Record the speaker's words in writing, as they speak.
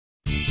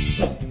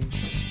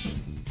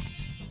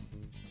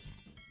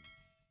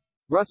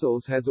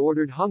Brussels has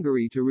ordered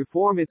Hungary to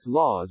reform its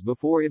laws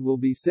before it will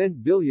be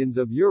sent billions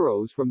of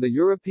euros from the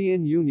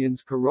European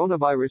Union's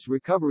Coronavirus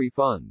Recovery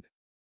Fund.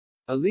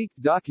 A leaked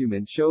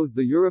document shows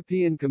the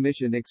European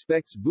Commission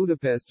expects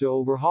Budapest to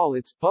overhaul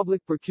its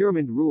public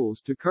procurement rules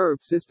to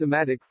curb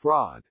systematic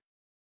fraud.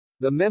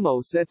 The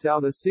memo sets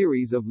out a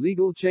series of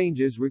legal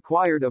changes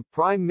required of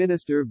Prime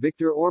Minister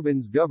Viktor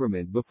Orban's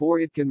government before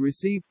it can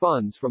receive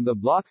funds from the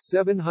bloc's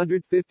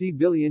 €750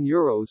 billion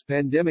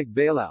pandemic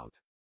bailout.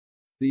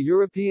 The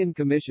European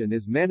Commission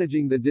is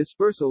managing the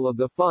dispersal of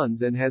the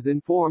funds and has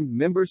informed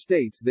member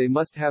states they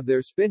must have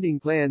their spending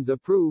plans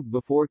approved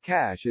before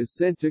cash is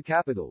sent to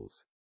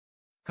capitals.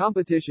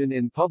 Competition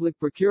in public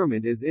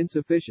procurement is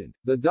insufficient,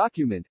 the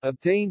document,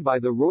 obtained by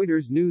the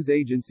Reuters news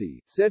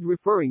agency, said,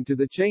 referring to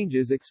the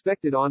changes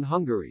expected on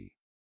Hungary.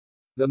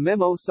 The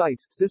memo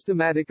cites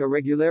systematic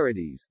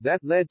irregularities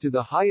that led to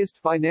the highest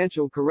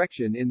financial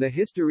correction in the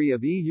history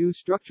of EU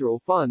structural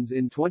funds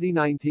in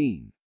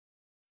 2019.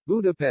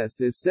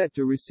 Budapest is set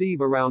to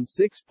receive around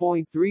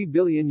 €6.3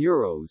 billion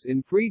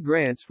in free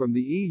grants from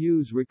the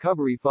EU's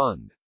Recovery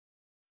Fund.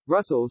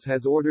 Brussels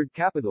has ordered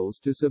capitals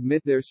to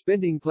submit their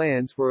spending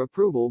plans for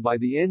approval by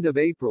the end of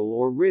April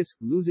or risk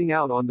losing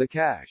out on the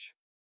cash.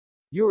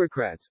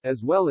 Bureaucrats,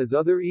 as well as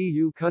other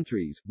EU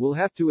countries, will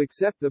have to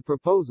accept the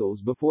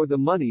proposals before the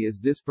money is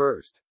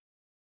dispersed.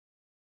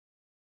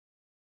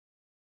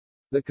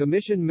 The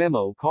Commission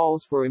memo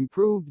calls for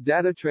improved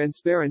data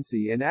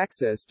transparency and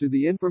access to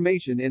the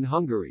information in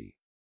Hungary.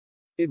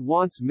 It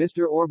wants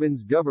Mr.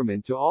 Orban's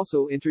government to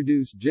also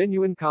introduce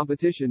genuine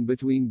competition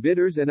between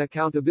bidders and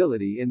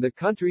accountability in the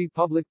country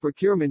public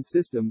procurement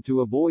system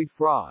to avoid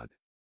fraud.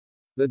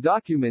 The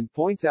document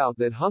points out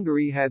that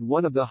Hungary had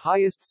one of the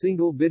highest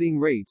single bidding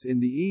rates in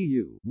the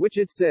EU, which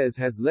it says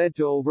has led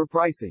to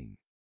overpricing.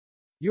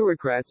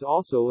 Bureaucrats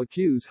also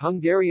accuse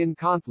Hungarian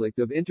conflict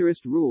of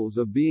interest rules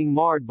of being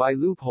marred by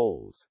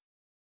loopholes.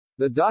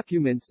 The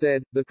document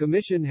said, the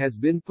Commission has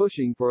been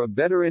pushing for a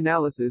better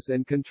analysis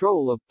and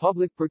control of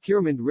public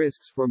procurement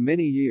risks for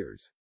many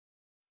years.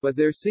 But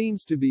there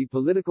seems to be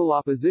political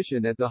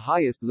opposition at the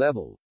highest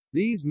level.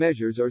 These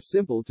measures are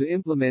simple to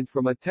implement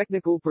from a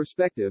technical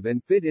perspective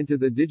and fit into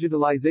the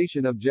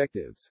digitalization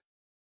objectives.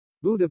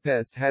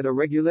 Budapest had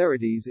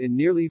irregularities in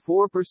nearly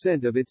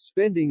 4% of its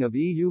spending of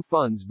EU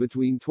funds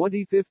between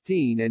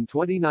 2015 and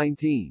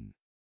 2019.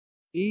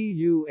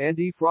 EU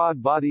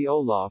anti-fraud body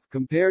OLAF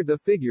compared the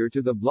figure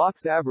to the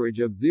bloc's average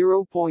of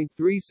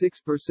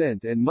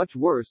 0.36% and much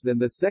worse than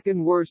the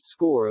second-worst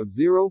score of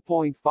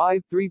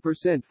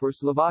 0.53% for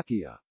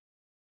Slovakia.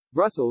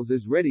 Brussels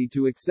is ready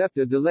to accept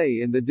a delay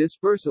in the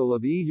dispersal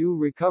of EU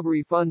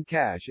Recovery Fund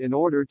cash in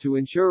order to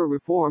ensure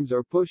reforms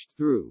are pushed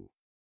through.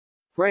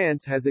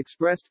 France has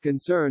expressed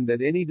concern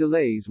that any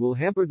delays will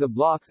hamper the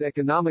bloc's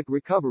economic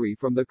recovery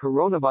from the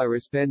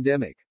coronavirus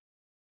pandemic.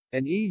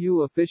 An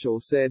EU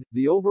official said,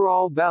 the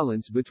overall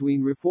balance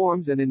between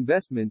reforms and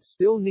investments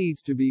still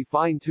needs to be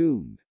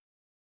fine-tuned.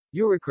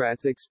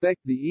 Bureaucrats expect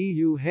the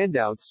EU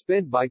handouts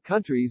spent by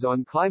countries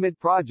on climate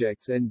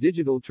projects and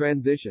digital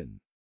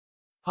transition.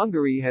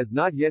 Hungary has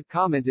not yet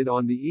commented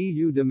on the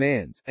EU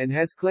demands, and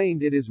has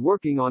claimed it is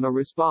working on a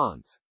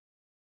response.